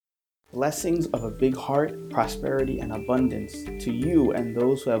Blessings of a big heart, prosperity, and abundance to you and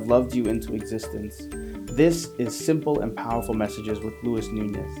those who have loved you into existence. This is Simple and Powerful Messages with Luis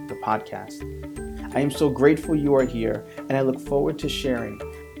Nunez, the podcast. I am so grateful you are here, and I look forward to sharing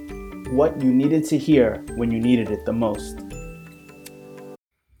what you needed to hear when you needed it the most.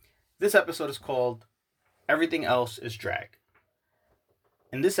 This episode is called Everything Else is Drag.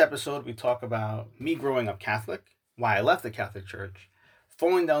 In this episode, we talk about me growing up Catholic, why I left the Catholic Church,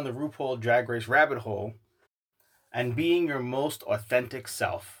 falling down the RuPaul Drag Race rabbit hole, and being your most authentic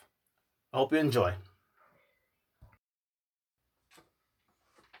self. I hope you enjoy.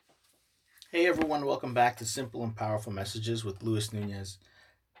 Hey everyone, welcome back to Simple and Powerful Messages with Luis Nunez.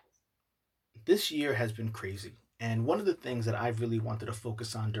 This year has been crazy, and one of the things that I've really wanted to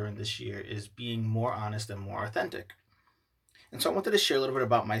focus on during this year is being more honest and more authentic. And so I wanted to share a little bit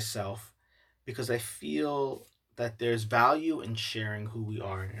about myself because I feel that there's value in sharing who we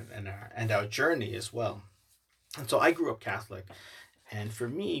are and our journey as well. And so I grew up Catholic, and for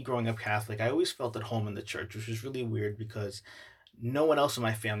me, growing up Catholic, I always felt at home in the church, which was really weird because no one else in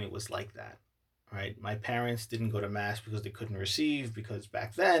my family was like that, right? My parents didn't go to mass because they couldn't receive, because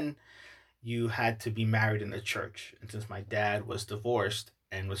back then you had to be married in the church. And since my dad was divorced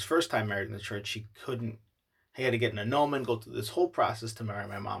and was first time married in the church, he had to get an annulment, go through this whole process to marry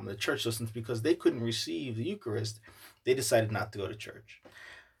my mom in the church. So since because they couldn't receive the Eucharist, they decided not to go to church.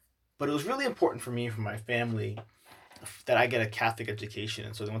 But it was really important for me, for my family, that I get a Catholic education.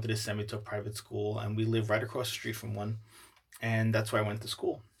 And so they wanted to send me to a private school, and we live right across the street from one. And that's where I went to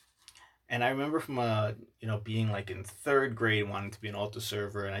school. And I remember from being like in third grade, wanting to be an altar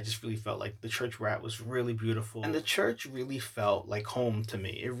server, and I just really felt like the church we're at was really beautiful. And the church really felt like home to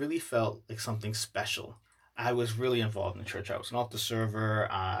me. It really felt like something special. I was really involved in the church. I was an altar server.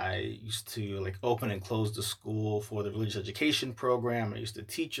 I used to open and close the school for the religious education program. I used to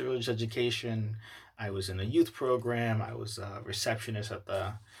teach religious education. I was in a youth program. I was a receptionist at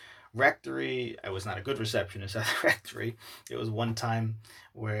the rectory. I was not a good receptionist at the rectory. It was one time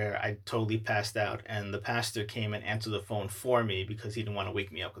where I totally passed out, and the pastor came and answered the phone for me because he didn't want to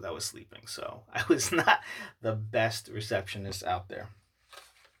wake me up because I was sleeping. So I was not the best receptionist out there.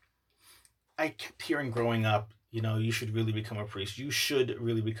 I kept hearing growing up, you should really become a priest. You should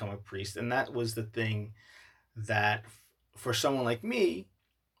really become a priest. And that was the thing that for someone like me,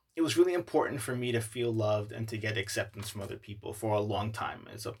 it was really important for me to feel loved and to get acceptance from other people for a long time.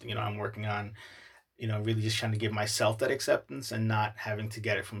 It's something, I'm working on, really just trying to give myself that acceptance and not having to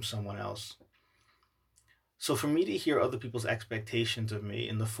get it from someone else. So for me to hear other people's expectations of me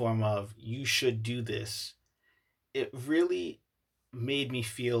in the form of, you should do this, it really made me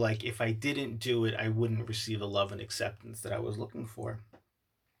feel like if I didn't do it, I wouldn't receive the love and acceptance that I was looking for.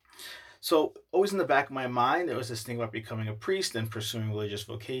 So always in the back of my mind, there was this thing about becoming a priest and pursuing religious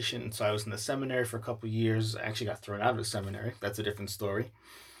vocation. And so I was in the seminary for a couple of years. I actually got thrown out of the seminary. That's a different story.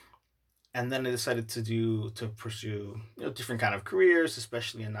 And then I decided to pursue different kind of careers,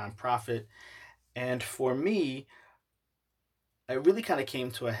 especially in nonprofit. And for me, it really kind of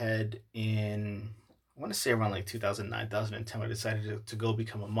came to a head in, I want to say around 2009, 2010, I decided to go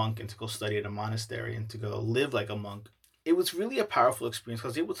become a monk and to go study at a monastery and to go live like a monk. It was really a powerful experience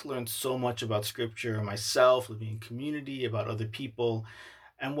because I was able to learn so much about scripture, myself, living in community, about other people.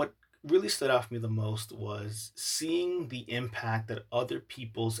 And what really stood out for me the most was seeing the impact that other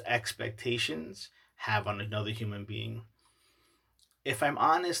people's expectations have on another human being. If I'm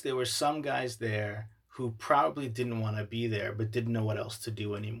honest, there were some guys there who probably didn't want to be there, but didn't know what else to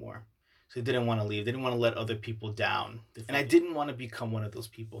do anymore. So they didn't want to leave. They didn't want to let other people down. And I didn't want to become one of those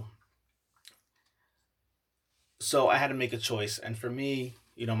people. So I had to make a choice. And for me,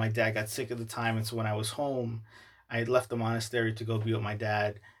 my dad got sick at the time. And so when I was home, I had left the monastery to go be with my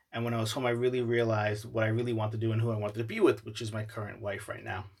dad. And when I was home, I really realized what I really wanted to do and who I wanted to be with, which is my current wife right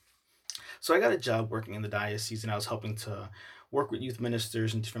now. So I got a job working in the diocese, and I was helping to work with youth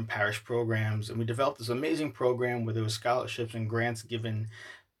ministers in different parish programs. And we developed this amazing program where there were scholarships and grants given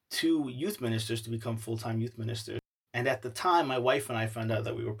to youth ministers to become full-time youth ministers. And at the time, my wife and I found out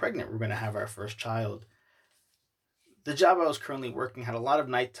that we were pregnant. We were going to have our first child. The job I was currently working had a lot of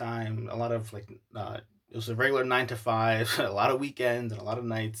nighttime, a lot of it was a regular 9 to 5, a lot of weekends and a lot of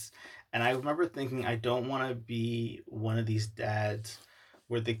nights. And I remember thinking, I don't want to be one of these dads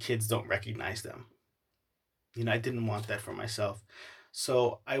where the kids don't recognize them. I didn't want that for myself.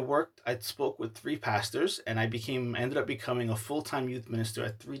 So I spoke with 3 pastors, and I ended up becoming a full-time youth minister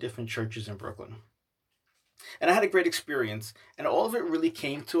at 3 different churches in Brooklyn. And I had a great experience. And all of it really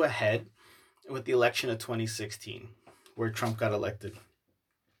came to a head with the election of 2016, where Trump got elected.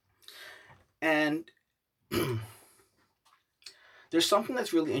 And There's something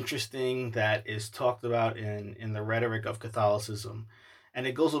that's really interesting that is talked about in the rhetoric of Catholicism. And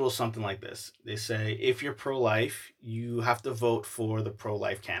it goes a little something like this. They say, if you're pro life, you have to vote for the pro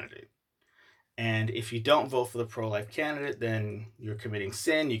life candidate. And if you don't vote for the pro life candidate, then you're committing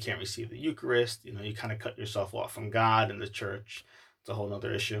sin. You can't receive the Eucharist. You kind of cut yourself off from God and the church. It's a whole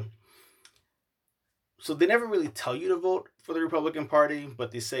nother issue. So they never really tell you to vote for the Republican Party,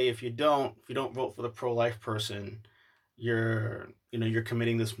 but they say if you don't vote for the pro life person, you're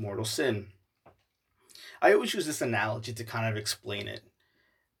committing this mortal sin. I always use this analogy to kind of explain it.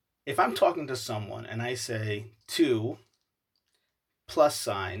 If I'm talking to someone and I say 2 plus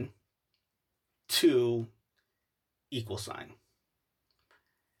sign 2 equal sign,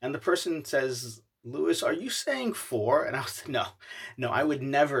 and the person says, Lewis, are you saying 4? And I was no, I would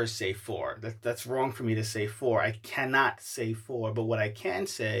never say 4. That's wrong for me to say 4. I cannot say 4, but what I can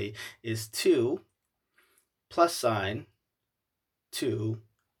say is 2 plus sign 2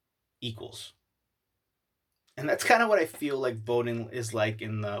 equals. And that's kind of what I feel like voting is like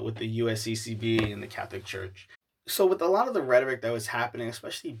with the USCCB and the Catholic Church. So with a lot of the rhetoric that was happening,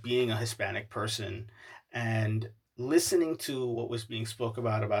 especially being a Hispanic person and listening to what was being spoke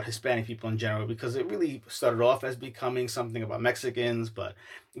about Hispanic people in general, because it really started off as becoming something about Mexicans, but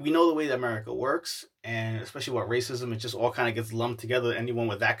we know the way that America works, and especially what racism, it just all kind of gets lumped together, anyone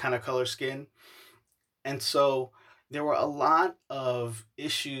with that kind of color skin. And so there were a lot of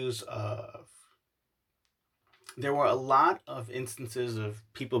instances of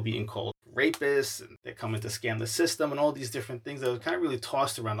people being called rapists and they're coming to scam the system and all these different things that was kind of really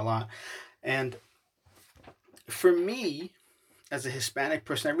tossed around a lot. And for me, as a Hispanic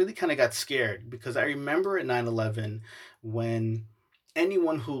person, I really kind of got scared because I remember at 9/11 when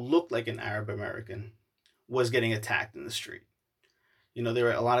anyone who looked like an Arab American was getting attacked in the street. There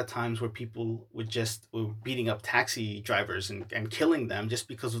were a lot of times where people were beating up taxi drivers and killing them just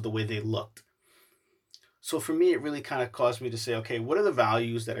because of the way they looked. So for me, it really kind of caused me to say, okay, what are the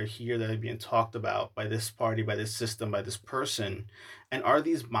values that are here that are being talked about by this party, by this system, by this person? And are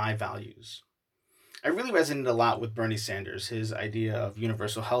these my values? I really resonated a lot with Bernie Sanders, his idea of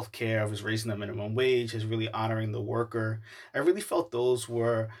universal health care, of his raising the minimum wage, his really honoring the worker. I really felt those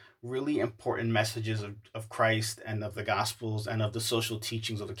were really important messages of Christ and of the Gospels and of the social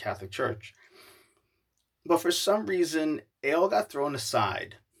teachings of the Catholic Church. But for some reason, it all got thrown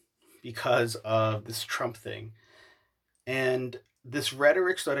aside because of this Trump thing. And this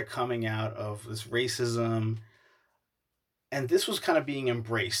rhetoric started coming out of this racism. And this was kind of being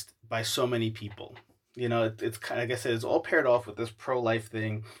embraced by so many people. It's kind of, like I said, it's all paired off with this pro-life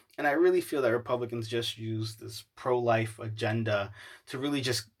thing. And I really feel that Republicans just use this pro-life agenda to really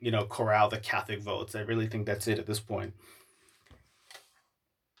just, corral the Catholic votes. I really think that's it at this point.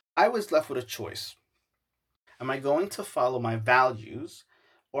 I was left with a choice. Am I going to follow my values,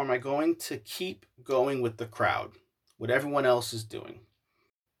 or am I going to keep going with the crowd, what everyone else is doing?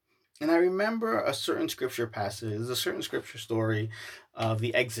 And I remember a certain scripture passage, a certain scripture story of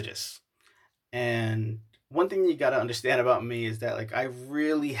the Exodus. And one thing you got to understand about me is that I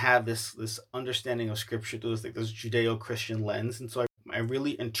really have this understanding of scripture through this Judeo-Christian lens. And so I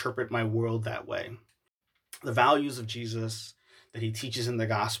really interpret my world that way. The values of Jesus that he teaches in the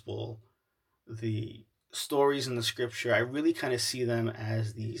gospel, the stories in the scripture, I really kind of see them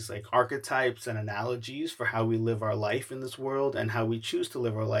as these archetypes and analogies for how we live our life in this world and how we choose to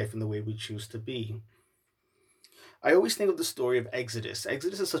live our life in the way we choose to be. I always think of the story of Exodus.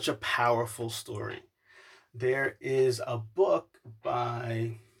 Exodus is such a powerful story. There is a book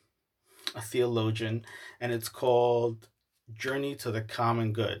by a theologian, and it's called Journey to the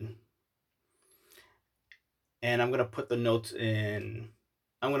Common Good. And I'm going to put the notes in.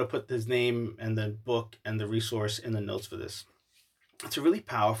 I'm going to put his name and the book and the resource in the notes for this. It's a really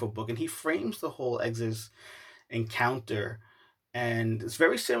powerful book, and he frames the whole Exodus encounter, and it's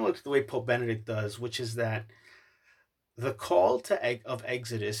very similar to the way Pope Benedict does, which is that the call of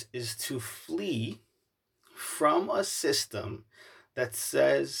Exodus is to flee from a system that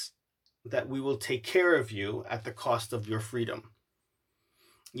says that we will take care of you at the cost of your freedom.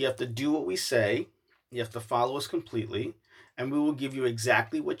 You have to do what we say, you have to follow us completely, and we will give you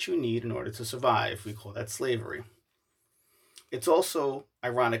exactly what you need in order to survive. We call that slavery. It's also,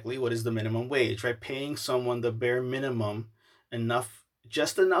 ironically, what is the minimum wage, right? Paying someone the bare minimum,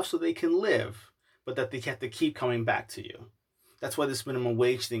 just enough so they can live, but that they have to keep coming back to you. That's why this minimum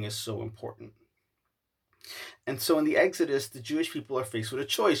wage thing is so important. And so in the Exodus, the Jewish people are faced with a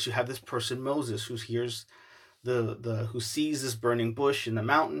choice. You have this person, Moses, who hears who sees this burning bush in the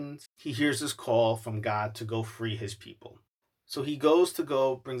mountains. He hears this call from God to go free his people. So he goes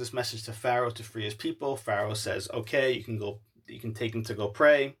to brings this message to Pharaoh to free his people. Pharaoh says, okay, you can go that you can take him to go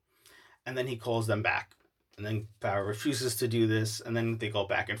pray, and then he calls them back. And then Pharaoh refuses to do this, and then they go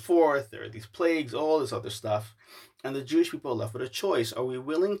back and forth. There are these plagues, all this other stuff. And the Jewish people are left with a choice. Are we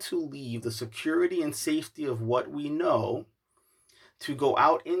willing to leave the security and safety of what we know to go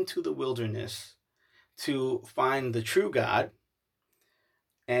out into the wilderness to find the true God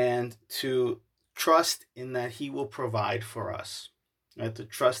and to trust in that he will provide for us, right? To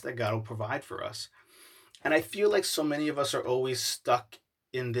trust that God will provide for us. And I feel like so many of us are always stuck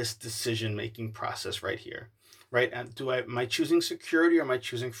in this decision-making process right here, right? And am I choosing security or am I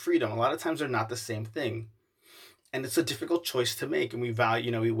choosing freedom? A lot of times they're not the same thing. And it's a difficult choice to make. And we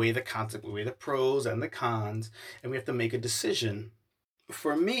value, we weigh the concept, we weigh the pros and the cons, and we have to make a decision.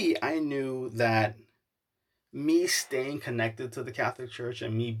 For me, I knew that me staying connected to the Catholic Church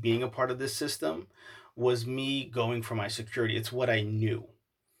and me being a part of this system was me going for my security. It's what I knew,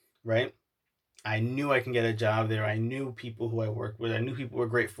 right? I knew I can get a job there. I knew people who I worked with. I knew people were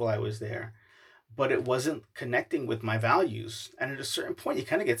grateful I was there. But it wasn't connecting with my values. And at a certain point, you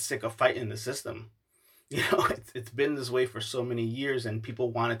kind of get sick of fighting the system. It's been this way for so many years, and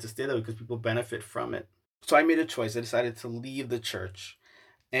people want it to stay there because people benefit from it. So I made a choice. I decided to leave the church.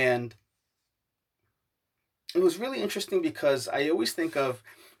 And it was really interesting because I always think of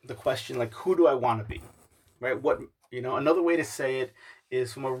the question, like, who do I want to be, right? Another way to say it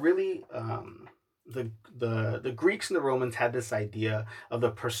is from a really, the Greeks and the Romans had this idea of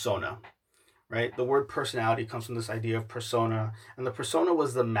the persona, right? The word personality comes from this idea of persona, and the persona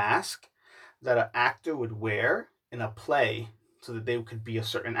was the mask that an actor would wear in a play so that they could be a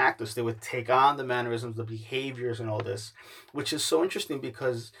certain actor. So they would take on the mannerisms, the behaviors, and all this, which is so interesting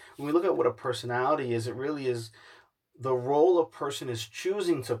because when we look at what a personality is, it really is the role a person is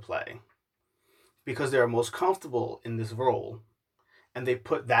choosing to play because they're most comfortable in this role, and they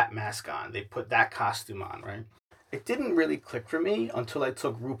put that mask on, they put that costume on, right? It didn't really click for me until I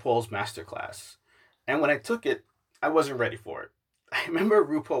took RuPaul's masterclass. And when I took it, I wasn't ready for it. I remember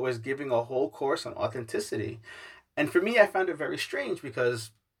RuPaul was giving a whole course on authenticity. And for me, I found it very strange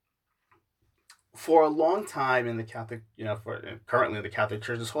because for a long time in the Catholic, currently in the Catholic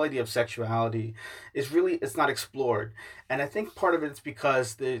Church, this whole idea of sexuality it's not explored. And I think part of it's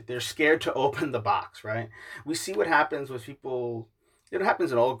because they're scared to open the box, right? We see what happens with people, it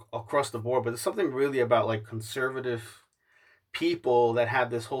happens in all across the board, but there's something really about like conservative people that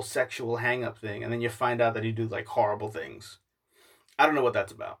have this whole sexual hang-up thing, and then you find out that he do like horrible things. I don't know what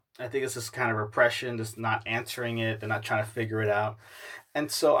that's about. I think it's this kind of repression, just not answering it. They're not trying to figure it out.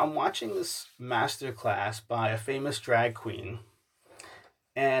 And so I'm watching this master class by a famous drag queen,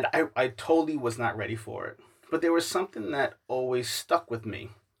 and I totally was not ready for it. But there was something that always stuck with me.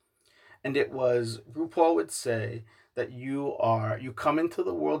 And it was, RuPaul would say that you come into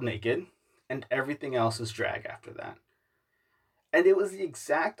the world naked, and everything else is drag after that. And it was the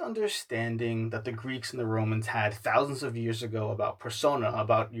exact understanding that the Greeks and the Romans had thousands of years ago about persona,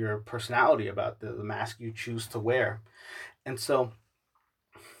 about your personality, about the mask you choose to wear. And so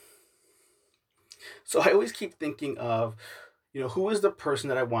I always keep thinking of, who is the person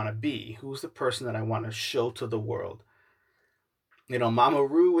that I want to be? Who's the person that I want to show to the world? Mama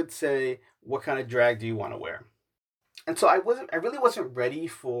Ru would say, what kind of drag do you want to wear? And so I really wasn't ready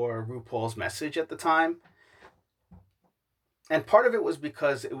for RuPaul's message at the time. And part of it was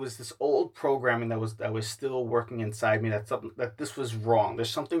because it was this old programming that was still working inside me, that this was wrong. There's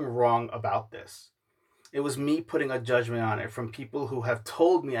something wrong about this. It was me putting a judgment on it from people who have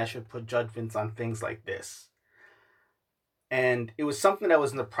told me I should put judgments on things like this. And it was something that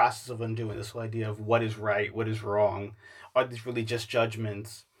was in the process of undoing, this whole idea of what is right, what is wrong. Are these really just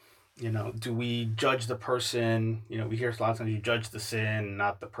judgments? Do we judge the person? We hear a lot of times you judge the sin,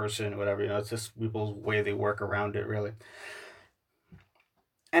 not the person, whatever. It's just people's way they work around it, really.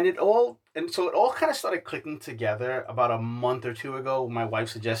 And so it all kind of started clicking together about a month or two ago. My wife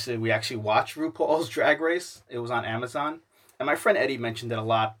suggested we actually watch RuPaul's Drag Race. It was on Amazon. And my friend Eddie mentioned it a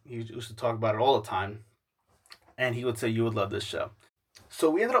lot. He used to talk about it all the time. And he would say, you would love this show. So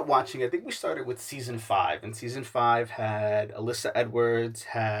we ended up watching, I think we started with season 5. And season 5 had Alyssa Edwards,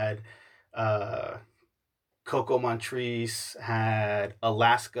 had Coco Montrese, had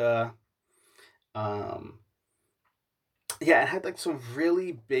Alaska. It had like some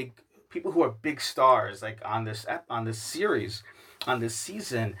really big people who are big stars, like on this series, on this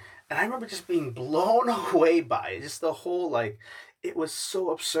season. And I remember just being blown away by it. Just the whole, like, it was so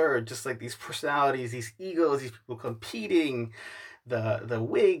absurd. Just like these personalities, these egos, these people competing, the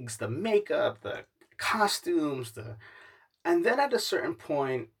wigs, the makeup, the costumes, and then at a certain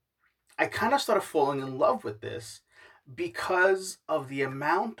point, I kind of started falling in love with this because of the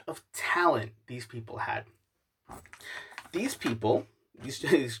amount of talent these people had. these people,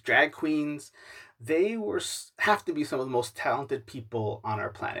 these drag queens, have to be some of the most talented people on our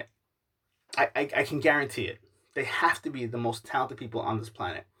planet. I can guarantee it. They have to be the most talented people on this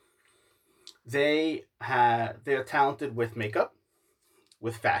planet. They're talented with makeup,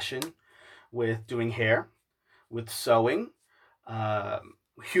 with fashion, with doing hair, with sewing,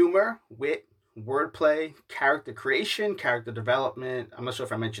 humor, wit, wordplay, character creation, character development. I'm not sure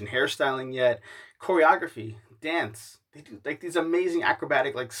if I mentioned hairstyling yet, choreography, dance. They do like these amazing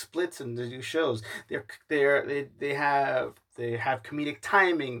acrobatic like splits and they do shows. They have comedic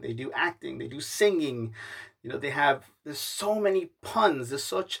timing. They do acting. They do singing. There's so many puns. There's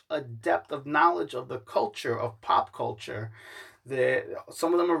such a depth of knowledge of the culture of pop culture.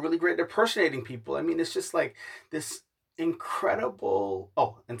 Some of them are really great at impersonating people. I mean, it's just like this incredible.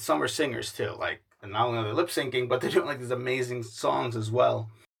 Oh, and some are singers too. Like, and not only are they lip syncing, but they're doing like these amazing songs as well.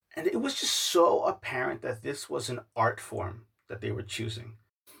 And it was just so apparent that this was an art form that they were choosing.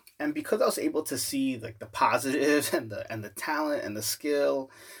 And because I was able to see like the positives and the talent and the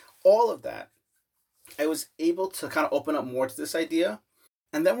skill, all of that, I was able to kind of open up more to this idea.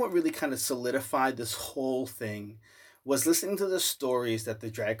 And then what really kind of solidified this whole thing was listening to the stories that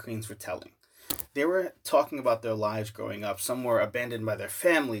the drag queens were telling. They were talking about their lives growing up. Some were abandoned by their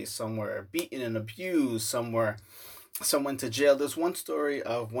families, some were beaten and abused, some went to jail. There's one story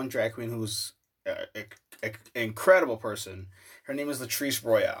of one drag queen who's an incredible person. Her name is Latrice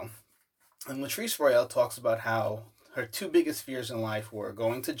Royale. And Latrice Royale talks about how her two biggest fears in life were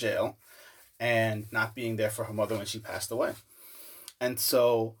going to jail and not being there for her mother when she passed away. And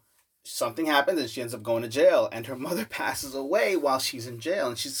so something happens and she ends up going to jail, and her mother passes away while she's in jail,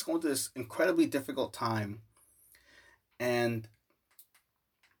 and she's going through this incredibly difficult time. And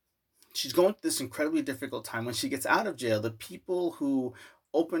she's going through this incredibly difficult time. When she gets out of jail, the people who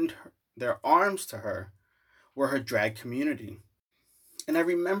opened their arms to her were her drag community. And I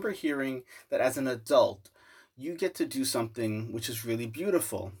remember hearing that as an adult, you get to do something which is really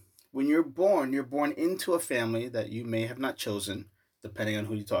beautiful. When you're born into a family that you may have not chosen, depending on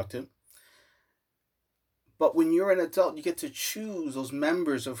who you talk to. But when you're an adult, you get to choose those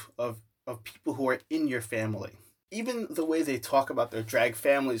members of people who are in your family. Even the way they talk about their drag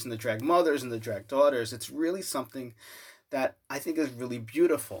families and the drag mothers and the drag daughters, it's really something that I think is really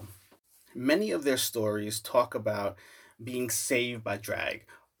beautiful. Many of their stories talk about being saved by drag.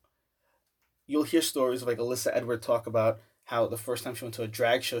 You'll hear stories of like Alyssa Edwards talk about how the first time she went to a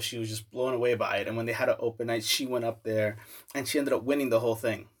drag show, she was just blown away by it. And when they had an open night, she went up there and she ended up winning the whole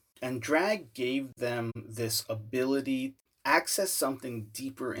thing. And drag gave them this ability to access something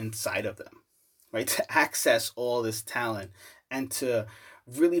deeper inside of them, right? To access all this talent and to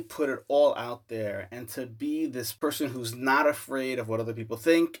really put it all out there and to be this person who's not afraid of what other people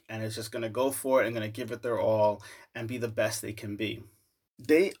think and is just going to go for it and going to give it their all and be the best they can be.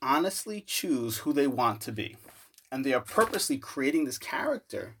 They honestly choose who they want to be, and they are purposely creating this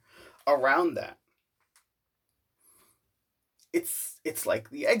character around that. It's like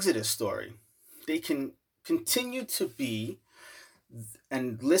the Exodus story. They can continue to be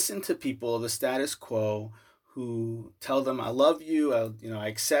and listen to people of the status quo who tell them, I love you, I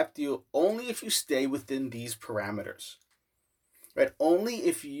accept you, only if you stay within these parameters. Right? Only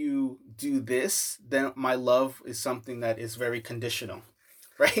if you do this, then my love is something that is very conditional.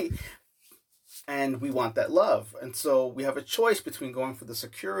 Right? And we want that love. And so we have a choice between going for the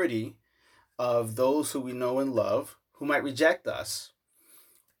security of those who we know and love, who might reject us,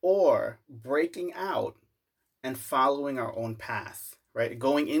 or breaking out and following our own path, right?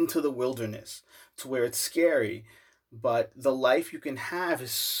 Going into the wilderness to where it's scary, but the life you can have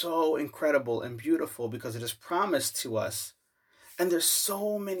is so incredible and beautiful because it is promised to us. And there's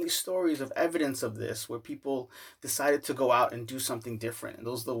so many stories of evidence of this where people decided to go out and do something different. And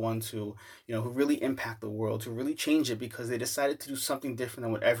those are the ones who really impact the world, who really change it because they decided to do something different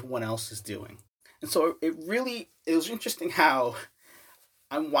than what everyone else is doing. And so it was interesting how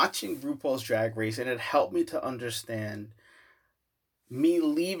I'm watching RuPaul's Drag Race, and it helped me to understand me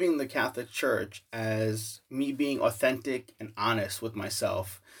leaving the Catholic Church as me being authentic and honest with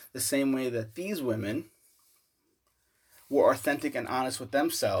myself, the same way that these women were authentic and honest with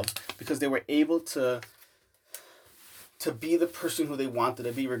themselves because they were able to be the person who they wanted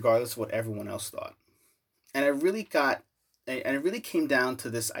to be regardless of what everyone else thought. And it really came down to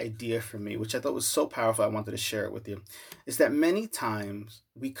this idea for me, which I thought was so powerful, I wanted to share it with you, is that many times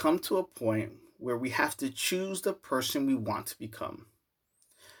we come to a point where we have to choose the person we want to become.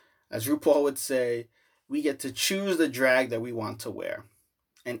 As RuPaul would say, we get to choose the drag that we want to wear.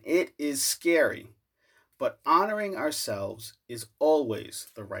 And it is scary, but honoring ourselves is always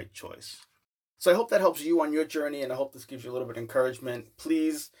the right choice. So I hope that helps you on your journey, and I hope this gives you a little bit of encouragement.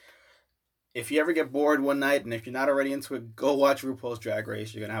 Please, if you ever get bored one night, and if you're not already into it, go watch RuPaul's Drag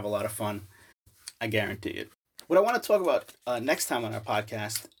Race. You're going to have a lot of fun. I guarantee it. What I want to talk about next time on our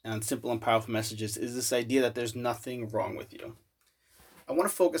podcast on Simple and Powerful Messages is this idea that there's nothing wrong with you. I want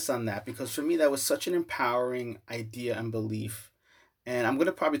to focus on that because for me, that was such an empowering idea and belief. And I'm going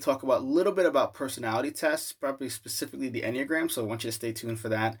to probably talk about a little bit about personality tests, probably specifically the Enneagram. So I want you to stay tuned for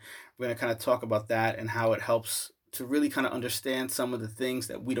that. We're going to kind of talk about that and how it helps to really kind of understand some of the things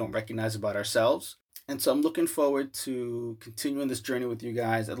that we don't recognize about ourselves. And so I'm looking forward to continuing this journey with you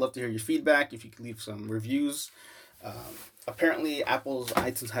guys. I'd love to hear your feedback. If you could leave some reviews. Apparently, Apple's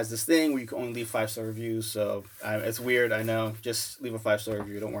iTunes has this thing where you can only leave 5-star reviews. So it's weird, I know. Just leave a 5-star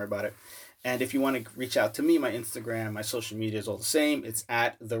review. Don't worry about it. And if you want to reach out to me, my Instagram, my social media is all the same. It's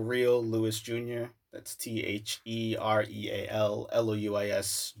at The Real Louis Jr. That's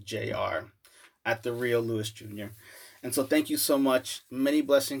TheRealLouisJr. At The Real Louis Jr. And so thank you so much. Many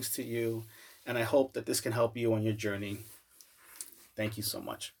blessings to you. And I hope that this can help you on your journey. Thank you so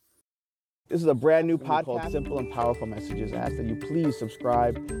much. This is a brand new podcast called Simple and Powerful Messages. I ask that you please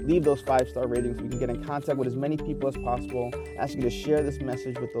subscribe, leave those 5-star ratings so we can get in contact with as many people as possible. I ask you to share this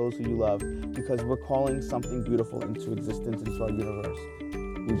message with those who you love because we're calling something beautiful into existence, into our universe.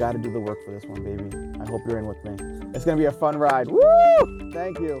 You got to do the work for this one, baby. I hope you're in with me. It's going to be a fun ride. Woo!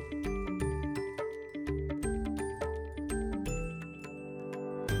 Thank you.